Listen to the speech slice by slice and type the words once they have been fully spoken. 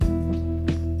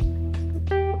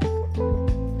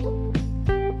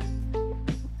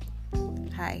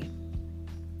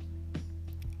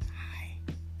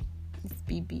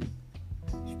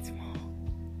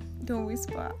don't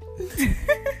whisper.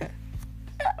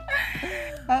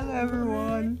 Hello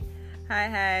everyone.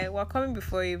 Hi. We're coming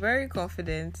before you very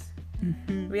confident,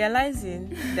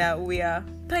 realizing that we are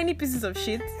tiny pieces of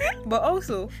shit, but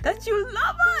also that you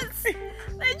love us.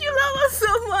 That you love us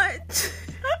so much.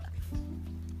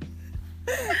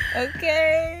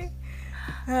 Okay.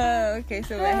 Okay,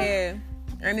 so we're here.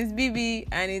 And it's BB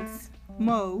and it's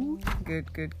Mo. Good.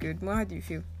 Mo, how do you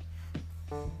feel?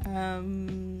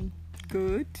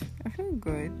 Good. I feel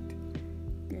good.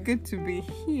 Good to be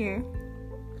here.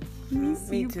 Miss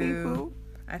Me you too. people.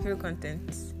 I feel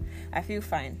content. I feel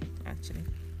fine, actually.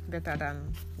 Better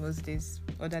than most days,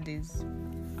 other days.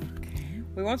 Okay.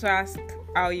 We want to ask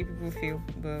how you people feel,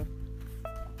 but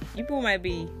you people might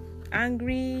be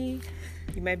angry,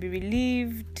 you might be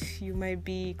relieved, you might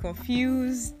be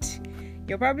confused.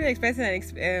 You're probably expecting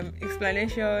an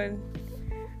explanation.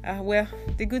 Well,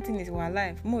 the good thing is we're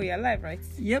alive. Mo, you're alive, right?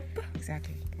 Yep.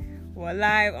 Exactly. We're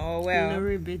alive, or well,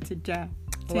 Glory be to Jah.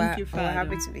 Thank you, Father. we're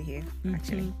happy to be here,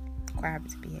 actually. Quite happy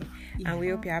to be here. And we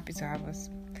hope you're happy to have us.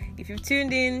 If you've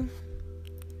tuned in,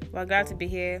 we're glad to be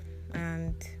here,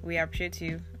 and we appreciate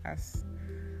you as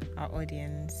our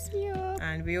audience. Yeah.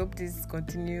 And we hope this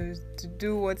continues to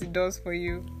do what it does for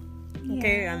you.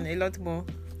 Okay, and a lot more.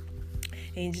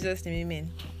 In Jesus' name,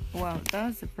 amen. Wow,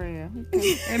 that's a prayer.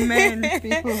 Okay. Amen,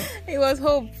 people. It was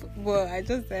hope, but I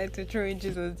just decided to throw in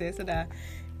Jesus there so that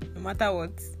no matter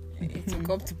what, it will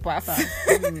come to pass.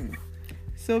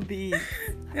 So be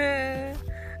it.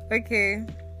 Okay,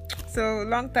 so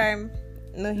long time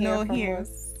no hear No from here.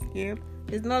 us. Yep.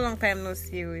 It's not long time no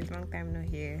see you. It's long time no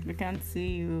hear. We can't see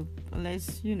you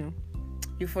unless, You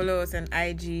follow us on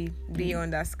IG B_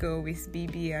 with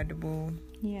BB Adebo.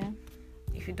 Yeah.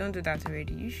 If you don't do that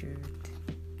already, you should.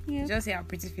 Yeah. Just see our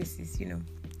pretty faces,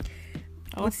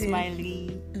 All What's in-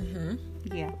 smiley.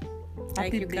 Yeah. Like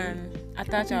Happy you day. can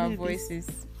attach Happy our babies. voices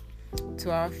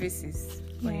to our faces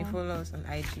when you Yeah. follow us on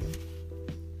IG.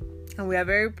 And we are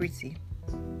very pretty.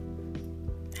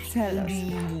 Tell us.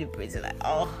 Really pretty. Like,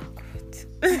 oh, God.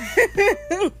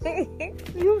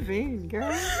 You vain,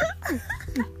 girl.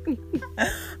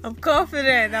 I'm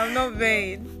confident. I'm not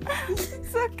vain.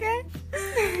 It's okay.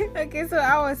 Okay, so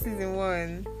how was season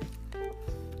 1?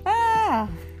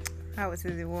 How was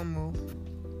season 1, Mo?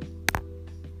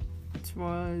 It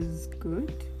was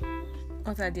good.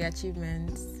 What are the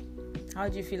achievements? How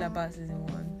did you feel about season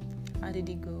 1? How did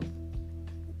it go?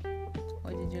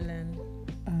 What did you learn?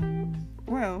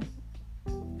 Well,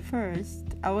 first,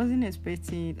 I wasn't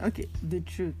expecting. Okay, the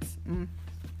truth. And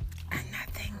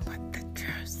nothing but the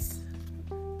truth.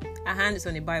 Our hand is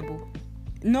on the Bible.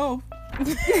 No.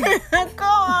 Go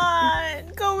on.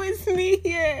 Go with me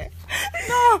here.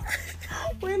 No.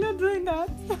 We're not doing that.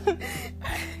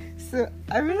 So,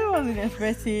 I really wasn't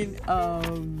expecting.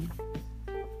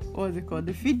 What's it called?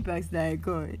 The feedbacks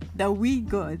that we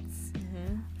got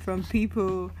from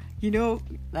people.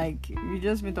 Like you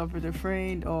just meet up with a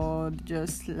friend or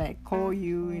just like call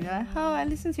you, like, oh, I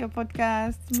listened to your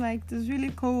podcast. I'm like, this is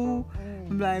really cool.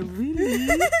 I'm like, really?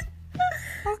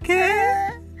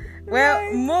 Okay. Well,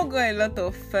 Right. Mo got a lot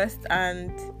of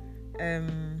first-hand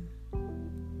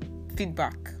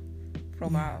feedback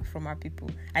from our people.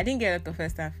 I didn't get a lot of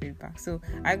first-hand feedback, so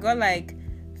I got like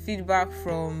feedback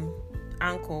from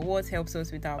Anchor, what helps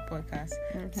us with our podcast.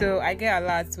 So I get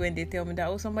alerts when they tell me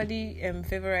that somebody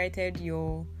favorited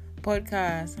your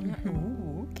podcast. I'm like,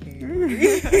 oh,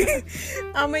 okay.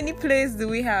 How many plays do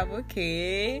we have?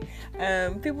 Okay.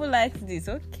 People like this.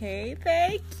 Okay,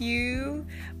 thank you.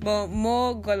 But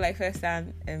more got like first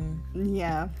hand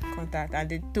Yeah. contact, and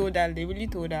they really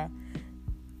told her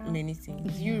many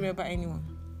things. Do you remember anyone?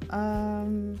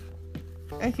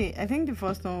 Okay, I think the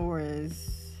first one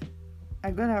was I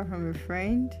got her from a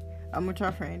friend, a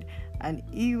mutual friend, and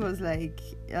he was like,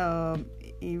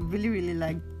 he really, really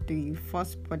liked the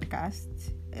first podcast.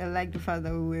 I liked the fact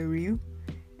that we were real,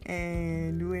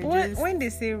 and we were just When they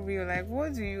say real, like,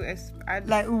 what do you expect?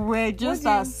 like we were just do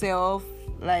you- ourselves.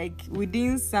 Like we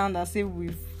didn't sound as if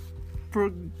we've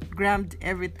programmed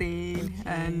everything,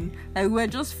 and like we were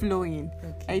just flowing.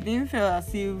 Okay. I didn't feel as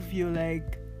if you're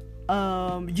like,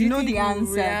 Do you know think the we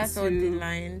answer rehearse all the to.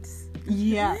 lines?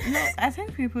 Yeah, no, I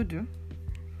think people do.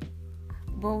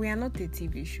 But we are not a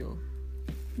TV show.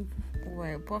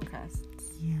 We're a podcast.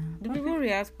 Yeah. Do people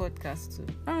react podcasts too?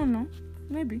 I don't know.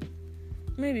 Maybe.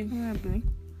 Maybe.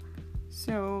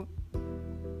 So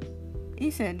he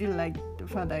said he liked the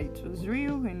fact that it was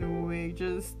real and we were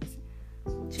just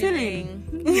chilling.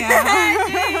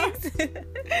 Yeah.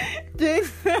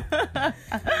 Jinx.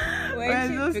 We're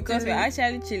chill just because we're chilling.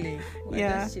 actually chilling. We're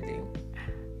Yeah. just chilling.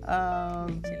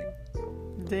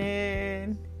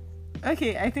 Then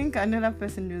Okay, I think another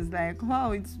person was like,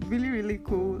 wow, it's really, really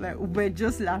cool. Like, we're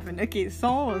just laughing. Okay,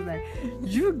 someone was like,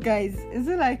 you guys, is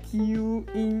it like you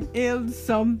inhaled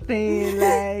something?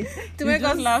 Like, to make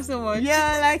us laugh so much.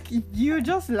 Yeah, like, you're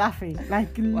just laughing.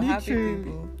 Like, We're happy literally.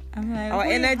 people. I'm like, Our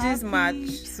we're energies happy. match,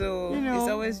 so You know.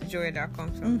 it's always joy that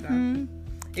comes from Mhm.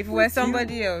 that. If we were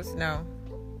somebody else now,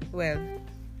 well,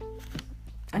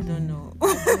 I don't know.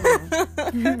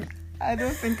 I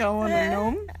don't think I want to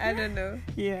know. I don't know.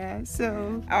 Yeah,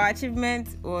 so. Our achievement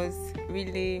was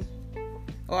really,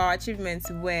 or our achievements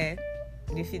were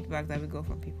the feedback that we got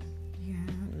from people. Yeah.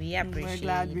 We We're appreciate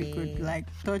glad we could like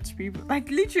touch people. Like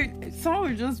literally, someone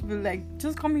would just be like,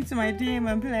 just come into my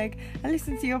DM and be like, I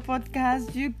listen to your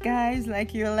podcast. You guys,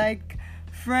 like, you're like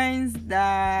friends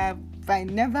that I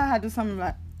never had or something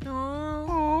like.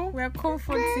 Oh, we're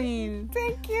comforting.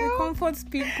 Thank We you. comfort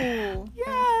people.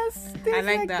 Yes. I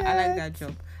like that. I like that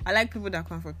job. I like people that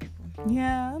comfort people.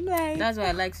 Yeah, I'm like. That's why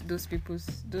I like those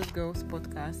girls'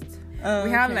 podcasts. Oh,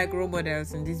 We have okay. like role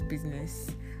models in this business,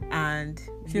 and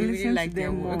You they really listen to like their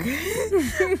them more.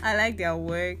 work. I like their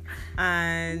work,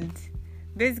 and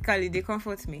basically they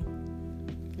comfort me.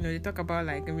 You know, they talk about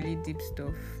like really deep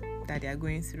stuff that they are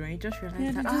going through, and you just realize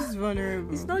Yeah, that they're just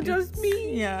vulnerable. it's not just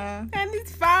me. Yeah. And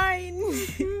it's fine.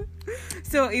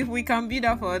 So if we can be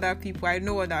that for other people, I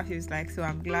know what that feels like. So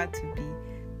I'm glad to be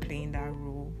playing that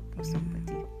role for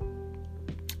somebody.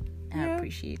 I Yeah.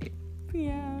 appreciate it.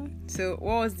 Yeah. So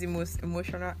what was the most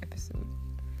emotional episode?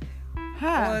 What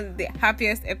Ha. was the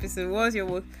happiest episode? What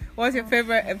was your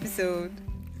favorite episode?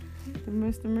 The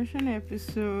most emotional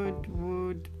episode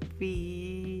would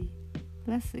be,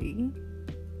 let's see.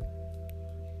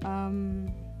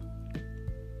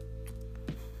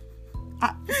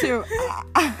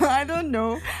 I don't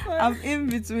know. I'm in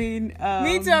between.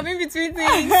 Me too. I'm in between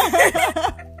things.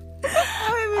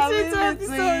 I'm two in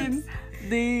between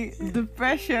the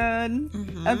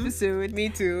depression episode Me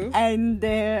too. and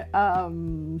the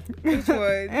Which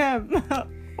one?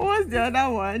 what was the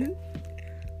other one?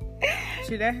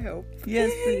 Should I help?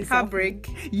 Yes, please. Heartbreak.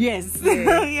 Yes.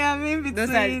 Yeah. Yeah, I'm in Those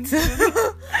are between. the two.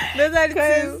 Those are the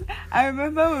Because two. I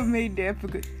remember we made the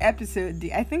episode,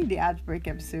 I think the heartbreak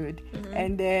episode,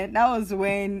 and then that was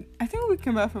when I think we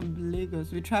came back from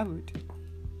Lagos. We traveled.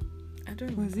 I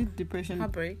don't know. Was it depression?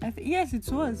 Heartbreak. Yes, it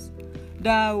was.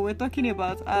 That we're talking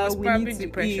about. It was we probably need to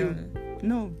depression. heal.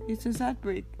 No, it's a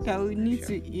heartbreak that we need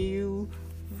to heal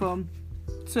from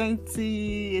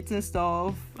 2018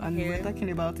 stuff, and Yeah. we're talking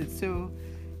about it. So,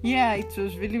 yeah, it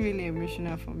was really, really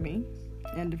emotional for me,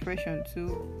 and depression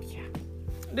too. Yeah.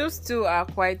 Those two are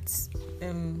quite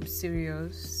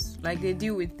serious. Like they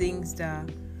deal with things that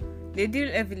they deal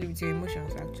heavily with your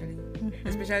emotions actually,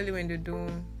 especially when they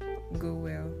don't go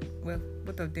well. Well,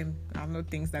 both of them are not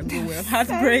things that go well.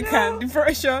 Heartbreak and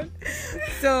depression.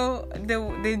 So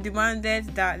they demanded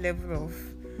that level of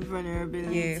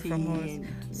Vulnerability from us. and-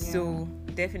 So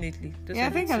definitely. Those yeah, I are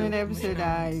the think two another episode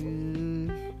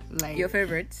emotional I like. Your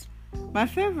favorite? My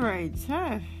favorite.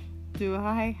 Do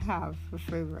I have a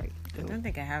favorite? I don't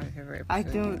think I have a favorite. I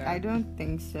episode don't. either. I don't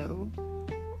think so.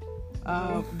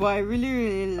 But I really,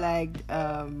 really liked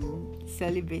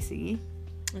celibacy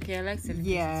Okay, I like celibacy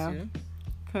Yeah. too.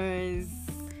 because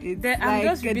it's I'm like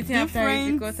just a repeating after it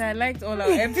different. because I liked all our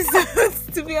episodes.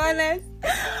 To be honest,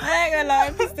 I like all our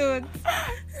episodes.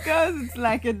 Because it's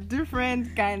like a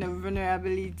different kind of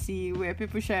vulnerability where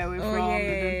people shy away Oh, from, yeah, they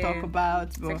yeah, don't yeah. talk about.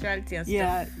 But Sexuality and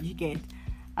yeah, stuff. you get.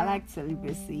 I like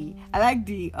celibacy. I like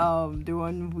the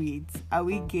one with Are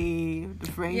We Gay?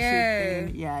 The friendship Yeah.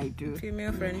 thing. Yeah, I do.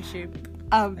 Female friendship. There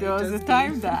I was a just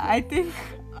time did. that I think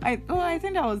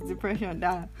that was depression.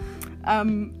 That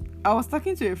I was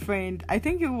talking to a friend. I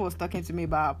think he was talking to me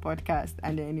about our podcast,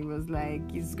 and then he was like,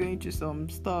 he's going through some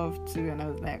stuff too, and I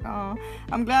was like, oh,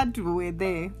 I'm glad we were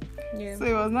there. Yeah. So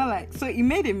it was not like, so he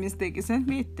made a mistake. He sent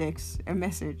me a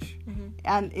message,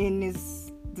 and in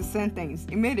the sentence,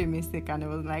 he made a mistake, and it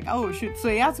was like, oh shoot. So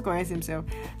he had to correct himself.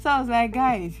 So I was like,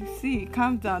 guys, see,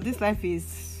 calm down. This life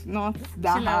is not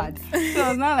that Chill hard. out. So it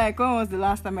was not like, when was the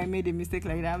last time I made a mistake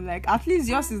like that? I'm like, at least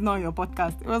yours is not on your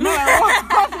podcast. It was not like,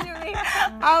 what's happening?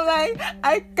 I'm like,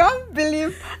 I can't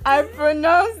believe I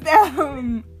pronounced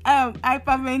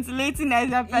hyperventilating as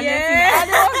hyperventilating. Yeah. And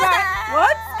it was like,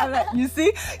 what? I'm like, you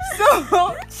see?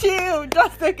 So chill.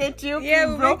 Just take a chill. Yeah,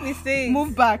 pill, we bro. make mistakes.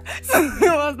 Move back. So it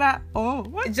was like, oh,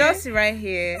 okay. Just right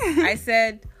here, I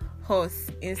said horse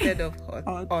instead of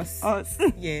us. Us.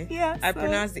 Yeah. Yeah, I so-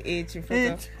 pronounced the H in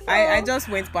front of. H. I just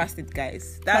went past it,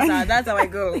 guys. That's how I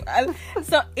go.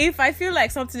 So if I feel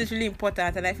like something is really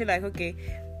important, and I feel like okay,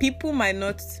 people might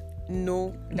not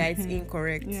know that it's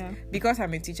incorrect. Because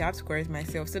I'm a teacher, I have to correct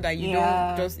myself so that you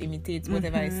don't just imitate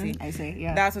whatever I say.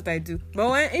 That's what I do.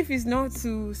 But if it's not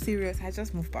too serious, I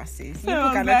just move past it. So People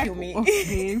cannot kill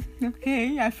me.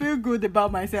 Okay, I feel good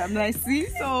about myself. I'm like, see,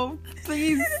 so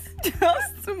please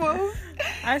just move.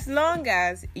 As long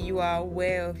as you are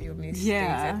aware of your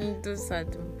mistakes, I think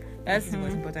that's the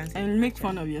most important thing. And make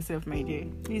fun of yourself, my dear.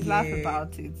 Please laugh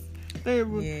about it. There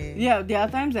are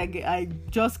times I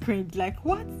just cringe, like,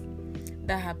 what?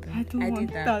 That happened. I don't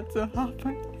want that to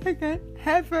happen again,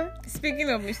 ever. Speaking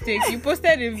of mistakes, you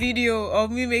posted a video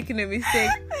of me making a mistake.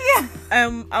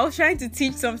 I was trying to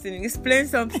teach something, explain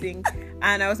something,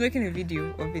 and I was making a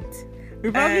video of it.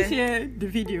 We'll probably share the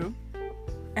video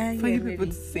for you people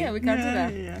to see. Yeah, we can do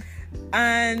that. Yeah.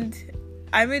 And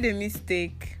I made a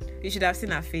mistake. You should have seen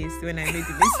her face when I made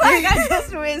the mistake. I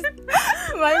just raised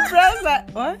my brows like,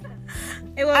 what?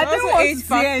 It was I also didn't want age to say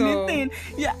factor. anything.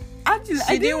 Yeah, actually, She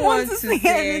I didn't want to say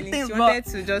anything. She wanted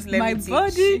to just let me teach. My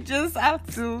body just had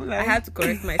to. Like, I had to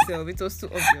correct myself. It was too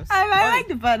obvious. I like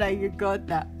the fact that you got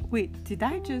that. Wait, did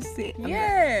I just say?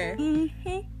 Yeah.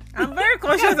 I'm very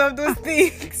conscious of those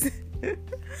things.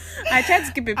 I try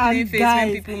to keep a plain face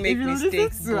when people make mistakes. If you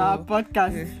listen to our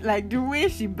podcast, like the way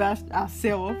she bashed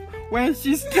herself when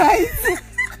she's trying to,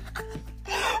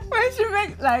 when she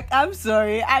makes, like, I'm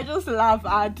sorry, I just laugh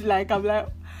at, like, I'm like,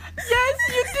 yes,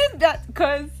 you did that,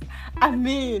 because I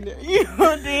mean,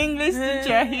 you're the English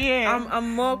teacher here.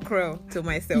 I'm more cruel to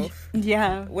myself.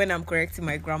 Yeah. When I'm correcting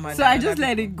my grammar. So I just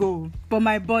let it go, but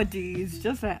my body is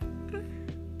just like.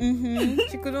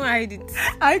 She couldn't hide it.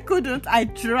 I couldn't. I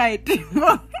tried.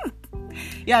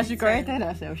 Yeah, she corrected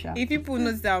herself. Sha. If people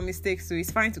notice our mistakes too, it's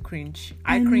fine to cringe.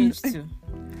 I cringe too,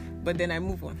 but then I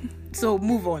move on. So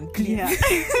move on, please. Yeah.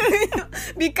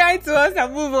 Be kind to us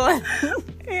and move on.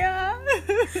 Yeah.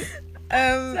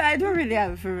 So I don't really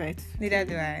have a favorite. Neither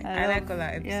do I. I like all our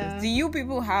episodes. Yeah. Do you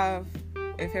people have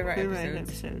a favorite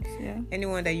episode? Yeah.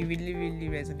 Anyone that you really, really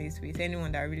resonate with?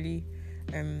 Anyone that really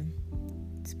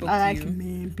spoke I to like you?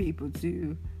 mean people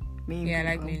too. I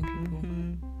like mean people.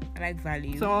 Mm-hmm. I like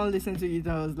value. Someone listened to you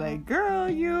that was like, girl,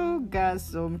 you got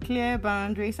some clear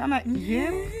boundaries. I'm like,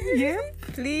 yeah.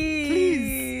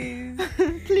 Please.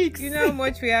 Please. You know how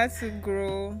much we had to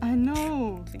grow. I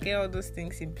know. To get all those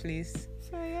things in place.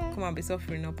 So yeah. Come and be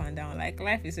suffering up and down. Like,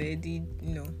 life is already,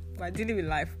 we're dealing with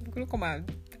life. We couldn't come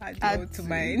and add to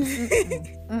mine.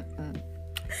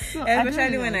 So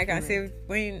especially when I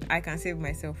can save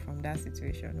myself from that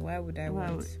situation. Why would I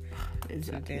want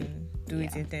to then do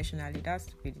it intentionally? That's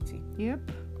stupidity.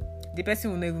 Yep. The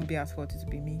person will not even be at fault. It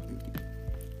will be me.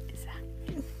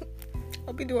 Exactly.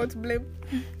 I'll be the one to blame.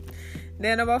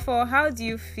 Then number 4, how do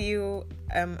you feel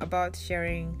about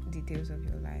sharing details of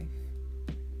your life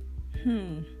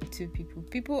to people?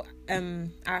 People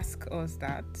ask us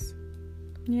that.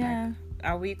 Yeah. Like,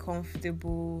 are we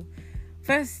comfortable?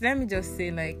 First, let me just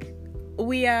say, like,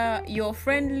 we are your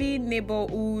friendly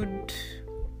neighborhood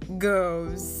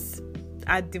girls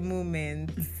at the moment.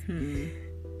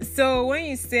 So when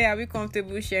you say, are we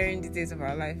comfortable sharing details of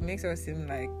our life, it makes us seem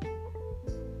like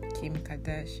Kim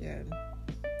Kardashian.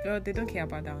 Well, they don't care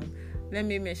about that one. Let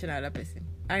me mention another person.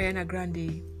 Ariana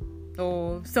Grande.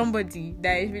 Or somebody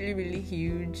that is really, really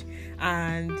huge.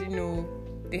 And,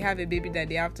 they have a baby that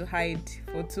they have to hide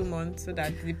for 2 months so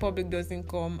that the public doesn't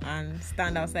come and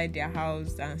stand outside their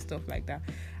house and stuff like that.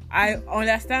 I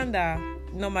understand that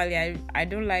normally I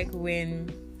don't like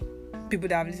when people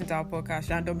that have listened to our podcast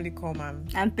randomly come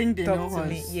and think they talk know to us.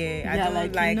 me. Yeah, I don't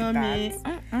like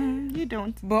that. Me. You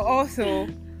don't. But also,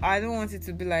 I don't want it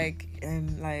to be like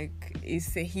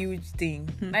it's a huge thing.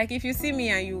 Like, if you see me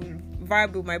and you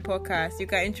vibe with my podcast, you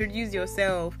can introduce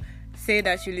yourself, say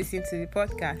that you listen to the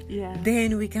podcast,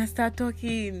 then we can start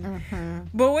talking.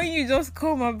 But when you just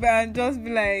come up and just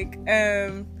be like,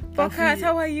 podcast,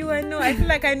 how are you? I feel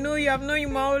like I know you. I've known you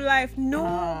my whole life. No,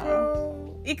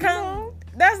 bro, it can't.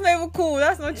 That's not even cool.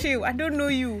 That's not chill. I don't know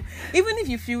you. Even if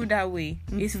you feel that way,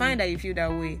 it's fine that you feel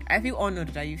that way. I feel honored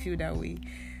that you feel that way,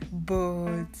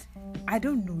 but I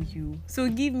don't know you, so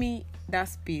give me that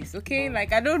space, okay?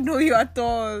 Like, I don't know you at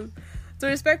all, so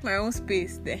respect my own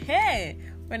space.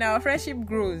 When our friendship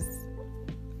grows,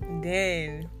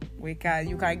 then you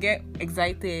can get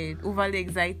excited, overly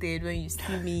excited when you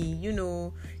see me.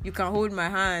 You can hold my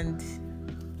hand.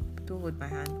 Don't hold my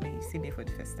hand when you see me for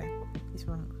the first time. It's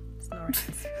wrong. It's not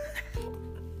right.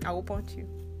 I will punch you.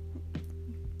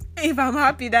 If I'm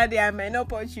happy that day, I might not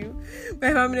punch you.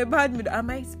 But if I'm in a bad mood, I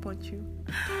might punch you.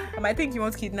 I might think you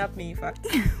want to kidnap me, in fact.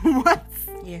 What?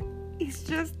 Yeah. It's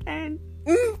just an...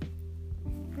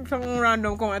 someone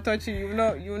random come and touch you,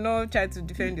 you will not try to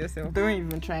defend yourself. Don't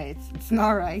even try it. It's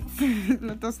not right.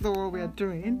 Let us know what we are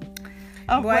doing.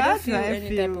 But I don't feel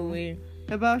any type of way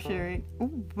about sharing.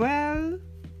 Well,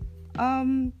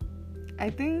 I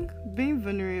think being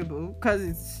vulnerable, because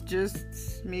it's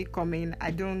just me coming. I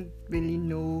don't really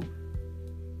know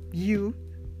you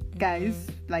guys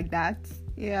like that.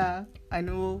 Yeah, I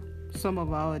know some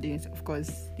of our audience, of course,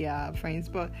 they are friends,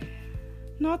 but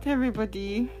not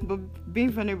everybody. But being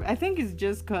vulnerable, I think it's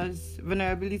just because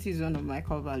vulnerability is one of my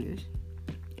core values,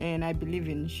 and I believe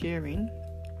in sharing.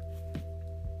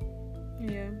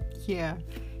 Yeah,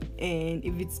 and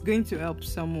if it's going to help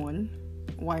someone,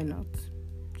 why not?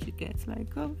 She gets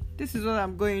like, oh, this is what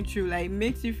I'm going through. Like,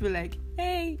 makes you feel like,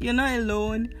 hey, you're not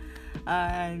alone.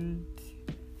 And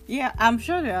yeah, I'm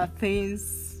sure there are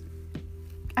things.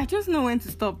 I just know when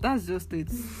to stop. That's just it.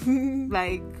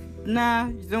 Like, nah,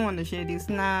 you don't want to share this.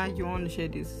 Nah, you want to share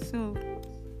this. So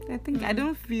I think I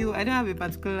don't have a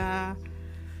particular,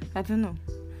 I don't know.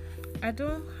 I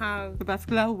don't have a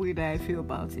particular way that I feel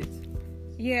about it.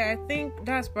 Yeah, I think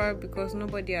that's probably because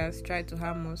nobody has tried to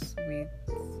harm us with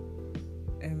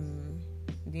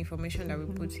the information that we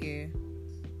put here.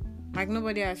 Like,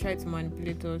 nobody has tried to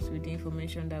manipulate us with the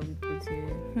information that we put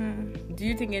here. Do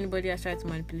you think anybody has tried to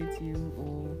manipulate you,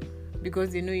 or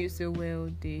because they know you so well,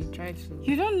 they try to?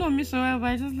 You don't know me so well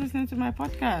by just listening to my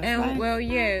podcast. Well,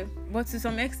 yeah, but to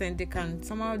some extent, they can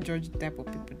somehow judge the type of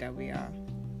people that we are.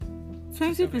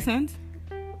 20%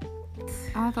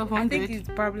 out of 100. I think it's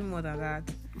probably more than that.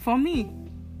 For me,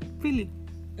 really.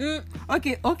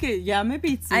 Okay, yeah,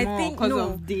 maybe it's more because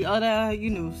of the other,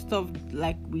 stuff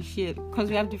like we share, because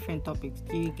we have different topics.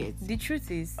 Do you get? The truth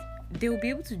is, they will be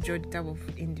able to judge the type of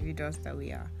individuals that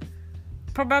we are.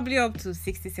 Probably up to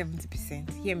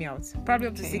 60-70%. Hear me out. Probably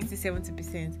up to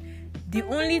 60-70%. The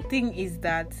only thing is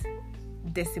that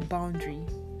there's a boundary.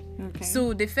 Okay.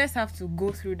 So they first have to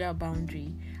go through that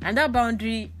boundary, and that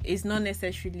boundary is not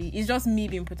necessarily, it's just me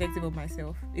being protective of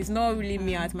myself. It's not really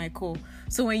me at my core.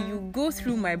 So when you go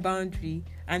through my boundary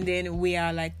and then we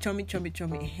are like chummy,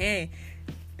 hey,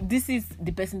 this is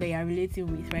the person that you are relating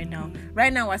with right now.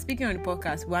 Right now, we're speaking on the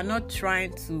podcast. We're not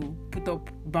trying to put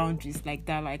up boundaries like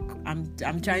that. Like,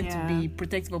 I'm trying to be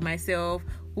protective of myself.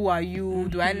 Who are you?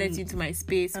 Do I let you into my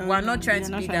space? We're not trying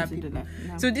to be that people. No.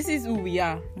 So this is who we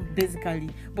are, basically.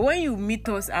 But when you meet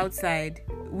us outside,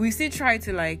 we still try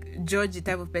to like judge the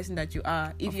type of person that you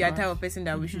are. If you are the type of person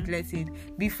that we should let in,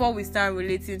 before we start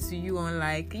relating to you on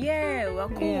like, yeah, we're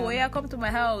cool. Yeah, come to my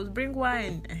house, bring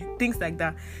wine, things like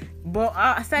that. But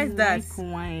aside that,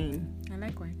 wine. I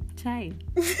like wine. Chai.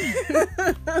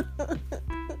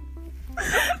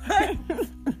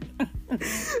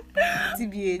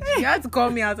 TBH, you have to call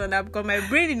me out on that because my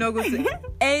brain did not go to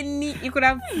any. You could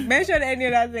have mentioned any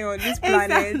other thing on this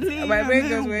planet. Exactly. My brain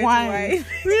just went to wine.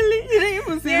 Really? You didn't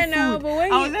even say food. No, but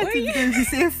when I'll let you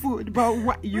say food, but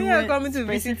what you are coming to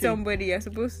visit somebody, you're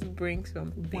supposed to bring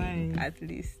something wine. At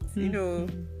least.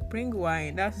 Bring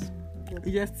wine. That's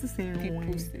you're still saying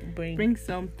wine. Bring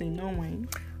something, no wine.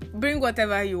 Bring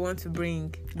whatever you want to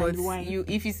bring, but wine.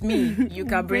 If it's me, you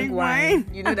can bring wine.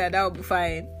 You know that will be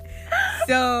fine.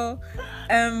 So,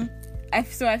 I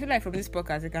feel like from this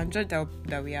podcast, I can judge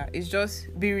that we are. It's just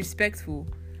be respectful.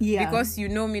 Yeah. Because you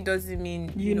know me doesn't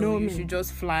mean you know me. You should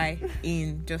just fly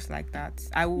in just like that.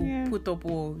 I will put up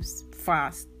walls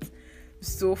fast,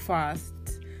 so fast.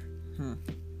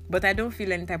 But I don't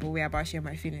feel any type of way about sharing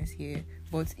my feelings here.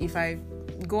 But if I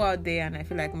go out there and I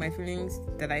feel like my feelings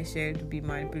that I shared will be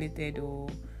manipulated or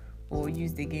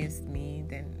used against me,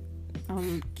 then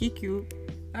I'll kick you.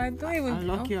 I don't even. I'll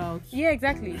lock you out. Yeah,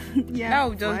 exactly. That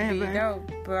would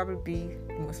probably be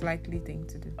the most likely thing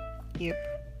to do. Yep.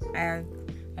 I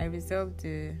reserve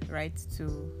the right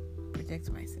to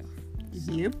protect myself.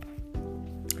 Yep.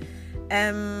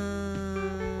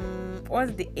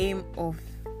 What's the aim of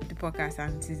the podcast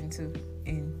and season 2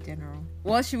 in general?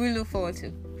 What should we look forward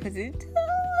to for season 2?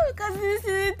 Because this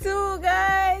is season 2,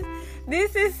 guys.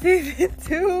 This is season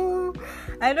 2.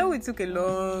 I know we took a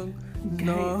long.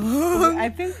 I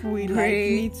think we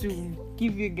need to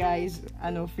give you guys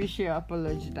an official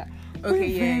apology that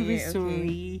we're very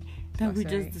sorry that we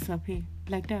just disappeared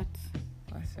like that.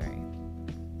 Sorry.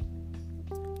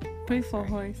 Pray for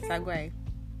us. Sagwai.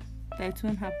 That it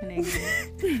won't happen again.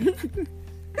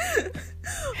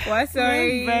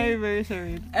 Sorry. We're very, very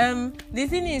sorry. The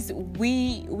thing is,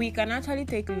 we can actually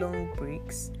take long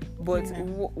breaks, but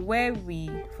where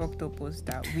we fucked up was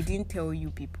that we didn't tell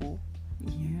you people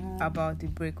about the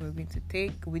break we're going to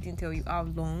take. We didn't tell you how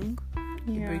long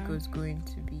the break was going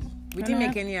to be. We didn't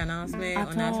make any announcement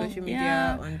on our social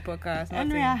media, on podcast,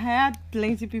 nothing. Anyway, I had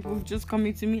plenty of people just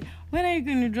coming to me. When are you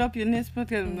going to drop your next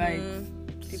podcast? I'm like,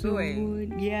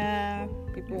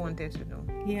 people wanted to know.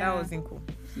 Yeah. That wasn't cool.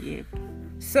 Yep.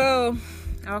 So,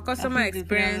 our customer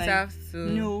experience has to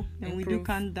No, and improve. we do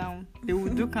countdown. They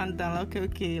will do countdown.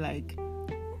 Okay, like,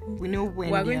 we know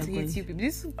when we're going to hit you people.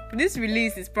 This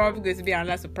release is probably going to be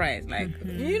another surprise. Like,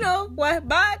 we're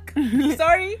back.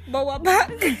 Sorry, but we're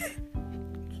back.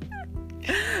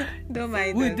 Don't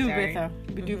mind. We'll do better.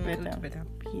 We'll do better.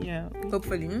 Yeah.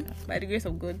 Hopefully, by the grace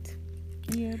of God.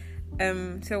 Yeah.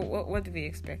 So what do we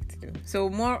expect to do? So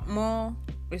more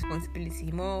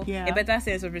responsibility, a better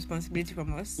sense of responsibility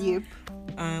from us. Yep.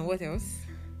 What else?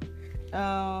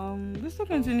 We still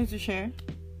continue to share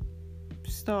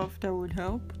stuff that would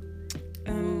help.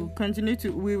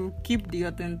 We'll keep the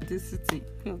authenticity.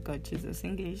 Oh God, Jesus,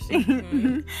 English.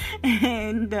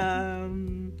 And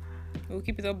we'll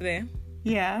keep it up there.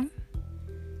 Yeah.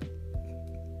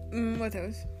 What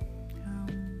else?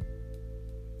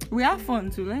 We have fun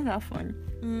too. Let's have fun.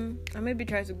 And maybe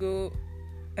try to go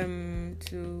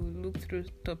to look through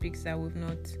topics that we've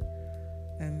not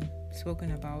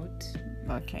spoken about.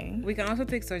 Okay. We can also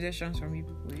take suggestions from you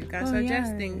people. You can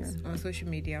suggest things on social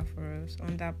media for us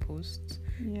under posts.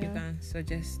 You can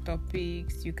suggest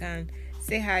topics. You can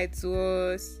say hi to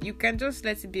us. You can just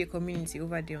let it be a community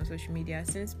over there on social media.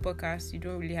 Since podcasts, you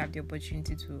don't really have the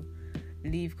opportunity to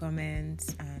leave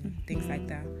comments and things like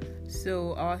that.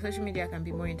 So our social media can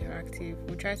be more interactive.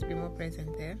 We'll try to be more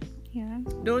present there. Yeah.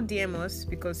 Don't DM us,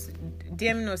 because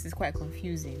DMing us is quite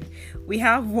confusing. We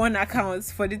have one account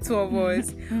for the two of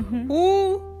us.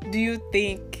 Who do you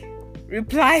think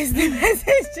replies the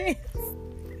messages?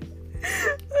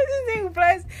 Who do you think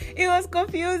replies? It was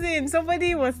confusing.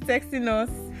 Somebody was texting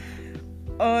us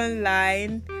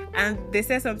online and they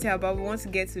said something about, we want to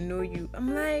get to know you.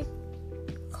 I'm like,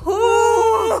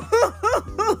 who?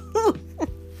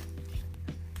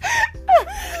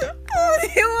 Who do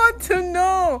you want to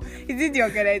know? Is it the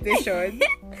organization?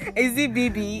 Is it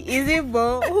BB? Is it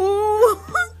Bo? Who?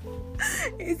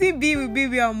 Is it B with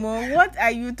BB or Mo? What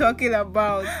are you talking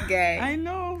about, guy? I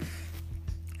know.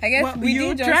 I guess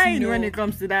you're trying when it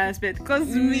comes to that aspect. Because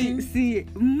we see,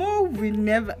 Mo will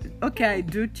never. Okay, I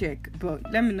do check, but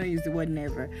let me not use the word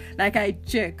never. Like, I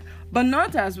check, but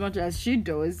not as much as she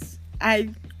does.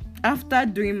 After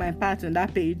doing my part on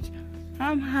that page,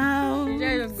 somehow,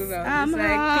 just goes out. It's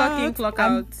like clock in, clock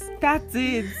out. That's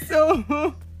it.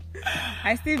 So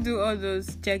I still do all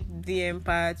those check DM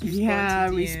parts.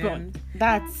 Respond.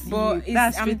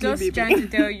 I'm just trying to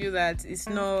tell you that it's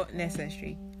not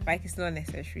necessary. Like, it's not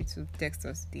necessary to text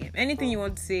us DM. Anything you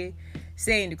want to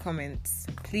say in the comments,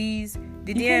 please.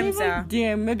 The DMs are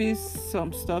DM. Maybe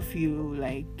some stuff you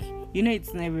like.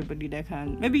 It's not everybody that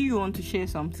can. Maybe you want to share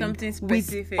something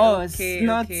specific with us,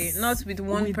 not with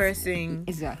one person.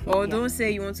 Exactly. Or don't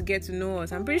say you want to get to know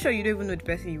us. I'm pretty sure you don't even know the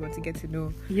person you want to get to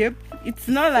know. Yep. It's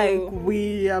not like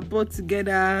we are both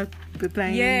together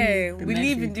replying. Yeah, we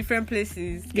live in different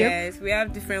places, guys. We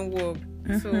have different work.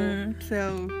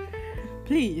 So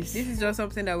please. This is just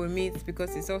something that we meet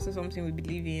because it's also something we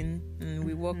believe in and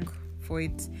we work for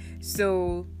it.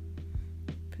 So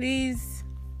please,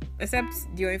 except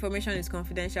your information is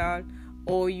confidential,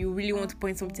 or you really want to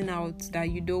point something out that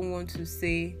you don't want to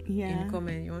say in the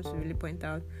comment, you want to really point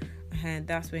out, and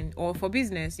that's when, or for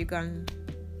business, you can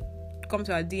come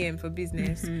to our DM for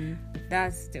business.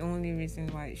 That's the only reason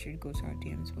why you should go to our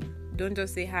DMs. Well, don't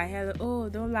just say hi, hello, oh,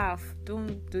 don't laugh,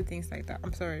 don't do things like that.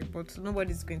 I'm sorry, but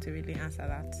nobody's going to really answer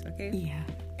that, okay? Yeah.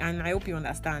 And I hope you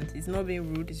understand. It's not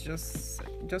being rude, it's just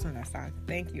understand.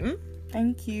 Thank you.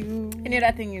 Thank you. Any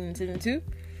other thing in season 2?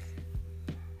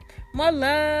 More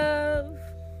love,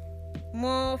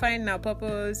 more finding our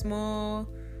purpose, more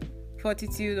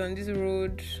fortitude on this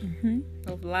road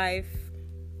of life,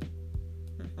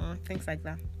 things like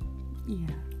that.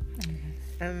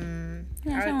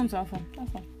 Sounds awful.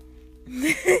 That's all.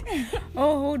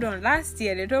 Oh, hold on. Last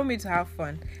year they told me to have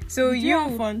fun. So Did you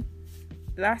have fun?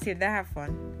 Last year, did I have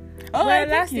fun? Oh, well,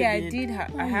 last year I did.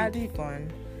 I had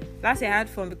fun. Last year I had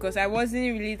fun because I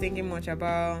wasn't really thinking much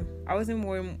about. I wasn't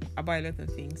worrying about a lot of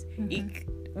things.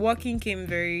 Working came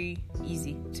very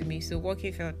easy to me, so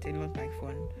working felt a lot like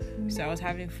fun. So I was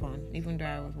having fun even though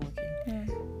I was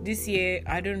working. This year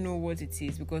I don't know what it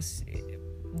is because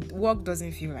work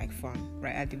doesn't feel like fun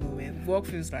right at the moment. Work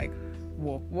feels like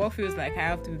work. Work feels like I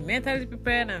have to be mentally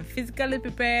prepared and physically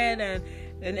prepared,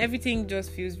 and everything just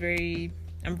feels very.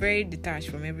 I'm very detached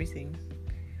from everything.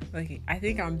 Okay, I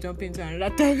think I'm jumping to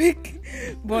another topic,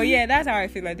 but yeah, that's how I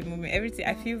feel at the moment. Everything,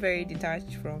 I feel very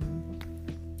detached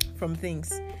from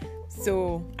things.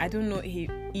 So I don't know if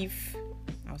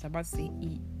I was about to say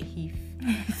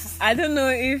if I don't know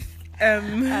if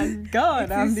And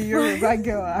God, I'm the Yoruba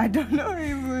girl. I don't know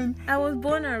even. I was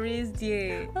born and raised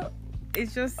here.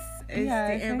 It's just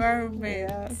the environment.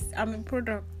 Yeah. I'm a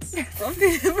product of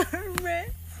the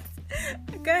environment.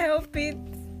 I can't help it.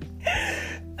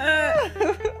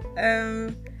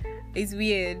 It's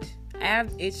weird. I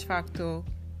have H factor.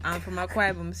 I'm from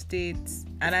Akwa Ibom State,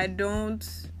 and I don't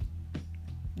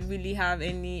really have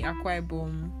any Akwa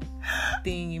Ibom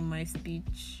thing in my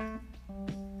speech.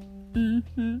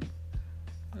 Mm-hmm.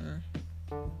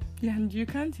 Yeah, and you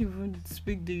can't even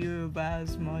speak the Yoruba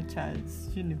as much as,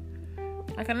 you know.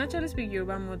 I can actually speak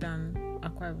Yoruba more than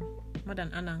Akwa Ibom, more than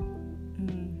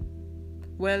Anang.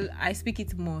 Well, I speak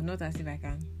it more, not as if I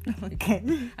can. Okay.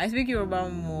 I speak Yoruba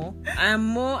more. I am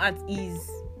more at ease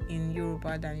in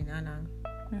Yoruba than in Anang.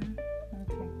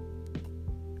 Okay.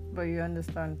 But you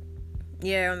understand?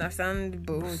 Yeah, I understand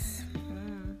both.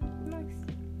 Nice.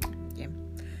 Yeah.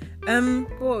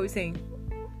 What were we saying?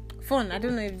 Fun. I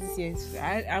don't know if this year is...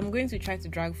 I'm going to try to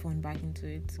drag fun back into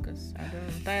it because I'm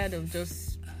tired of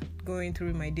just going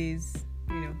through my days,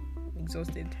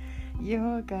 exhausted.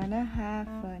 You're gonna have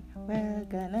fun. We're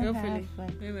gonna Hopefully. have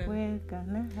fun. Amen. We're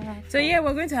gonna have fun. So yeah,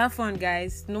 we're going to have fun,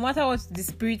 guys. No matter what the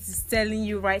spirit is telling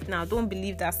you right now, don't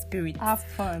believe that spirit. Have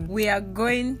fun. We are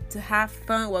going to have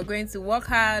fun. We're going to work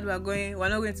hard. We're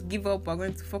not going to give up. We're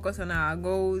going to focus on our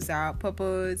goals, our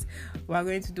purpose. We're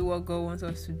going to do what God wants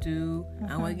us to do,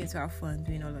 and we're going to have fun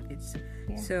doing all of it.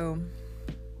 Yeah. So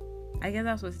I guess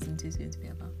that's what season 2 is going to be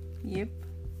about. Yep.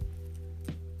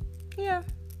 Yeah.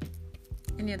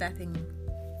 Any other thing?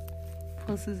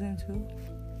 For season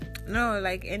 2? No,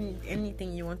 like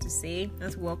anything you want to say.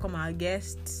 Let's welcome our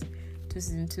guests to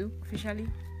season 2 officially.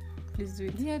 Please do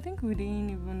it. Yeah, I think we didn't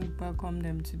even welcome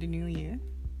them to the new year.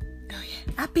 Oh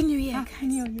yeah. Happy New Year, Happy guys.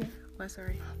 New Year. Oh,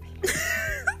 sorry.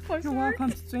 You're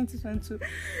welcome to 2022.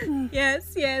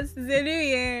 Yes, it's a new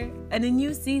year and a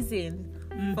new season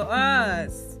for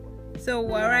us. So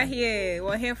we're right here.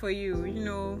 We're here for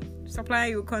you,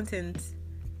 supplying you content.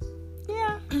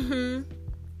 Yeah.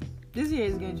 This year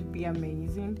is going to be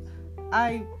amazing.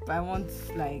 I want,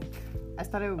 I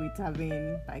started with having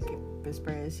a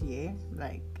prosperous year.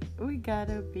 We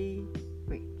gotta be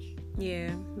rich.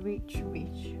 Yeah. Rich.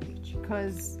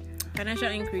 Because Financial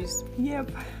increase. yep,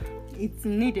 it's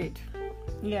needed.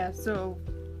 Yeah, so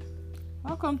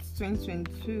welcome to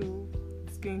 2022.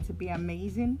 It's going to be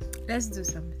amazing. Let's do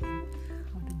something.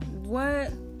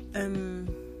 What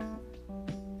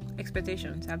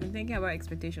expectations? I've been thinking about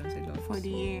expectations a lot. For the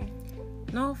year.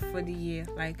 Not for the year.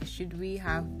 Should we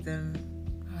have them?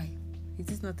 Is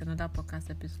this not another podcast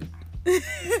episode?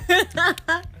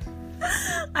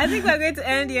 I think we're going to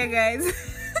end here, guys.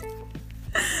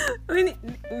 we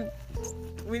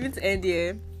need to end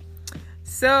here.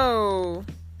 So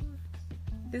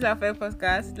this is our first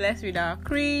podcast. Let's read our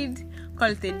creed,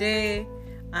 call it a day,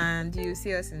 and you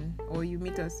see us or you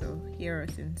meet us or hear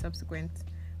us in subsequent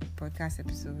podcast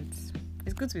episodes.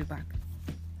 It's good to be back.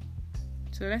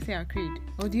 So let's say our creed.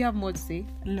 Or do you have more to say?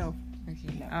 No.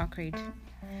 Okay, No. our creed.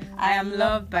 I am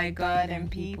loved by God and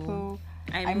people.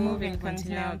 I move in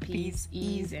continual peace,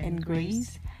 ease, and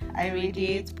grace. I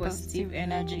radiate positive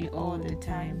energy all the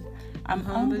time. I'm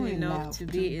humble enough to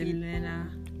be a learner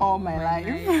all my life.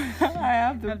 I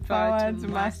have the have power to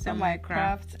master my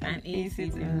craft and ace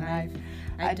it in life.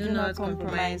 I do not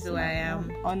compromise who I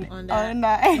am. On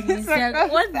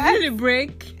What did it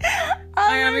break?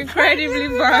 I am incredibly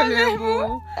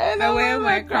valuable. I wear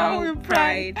my crown with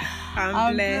pride.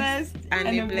 I'm blessed and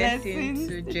a blessing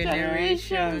to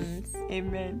generations.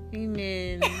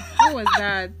 Amen. What was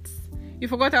that? You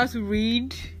forgot how to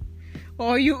read?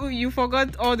 Or you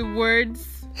forgot all the words?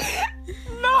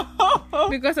 No.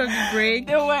 Because of the break?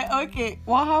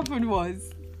 What happened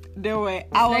was I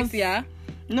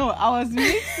was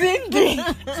mixing the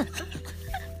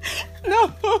no.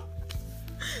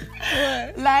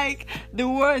 What? The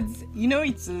words,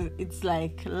 it's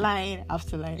line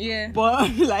after line. Yeah. But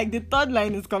the third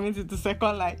line is coming to the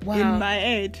second line. Wow. In my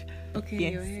head. Okay,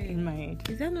 Yes, your head. in my head.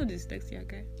 Is that not dyslexia,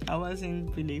 guy? I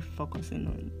wasn't really focusing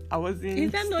on. I wasn't.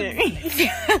 Is that not staring.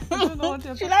 dyslexia? I don't know what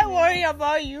you're Should talking I worry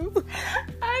about you?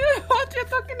 I don't know what you're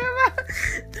talking about.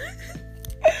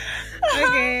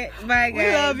 Okay, bye guys.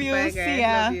 We love you. Bye, guys. See ya.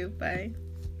 Love you. Bye.